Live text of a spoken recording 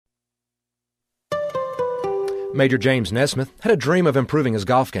Major James Nesmith had a dream of improving his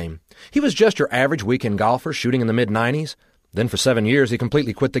golf game. He was just your average weekend golfer shooting in the mid-90s. Then for 7 years, he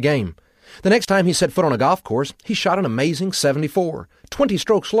completely quit the game. The next time he set foot on a golf course, he shot an amazing 74, 20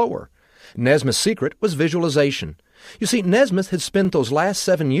 strokes lower. Nesmith's secret was visualization. You see, Nesmith had spent those last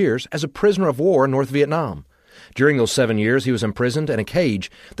 7 years as a prisoner of war in North Vietnam. During those 7 years, he was imprisoned in a cage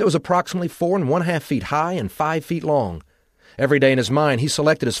that was approximately 4.5 feet high and 5 feet long. Every day in his mind, he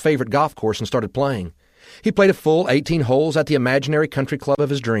selected his favorite golf course and started playing. He played a full 18 holes at the imaginary country club of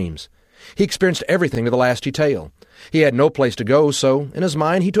his dreams. He experienced everything to the last detail. He had no place to go, so in his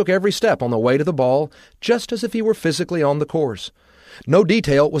mind he took every step on the way to the ball, just as if he were physically on the course. No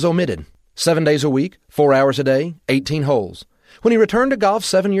detail was omitted. 7 days a week, 4 hours a day, 18 holes. When he returned to golf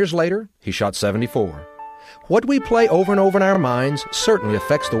 7 years later, he shot 74. What we play over and over in our minds certainly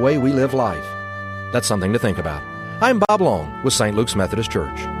affects the way we live life. That's something to think about. I'm Bob Long with St. Luke's Methodist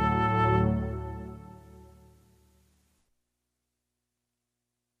Church.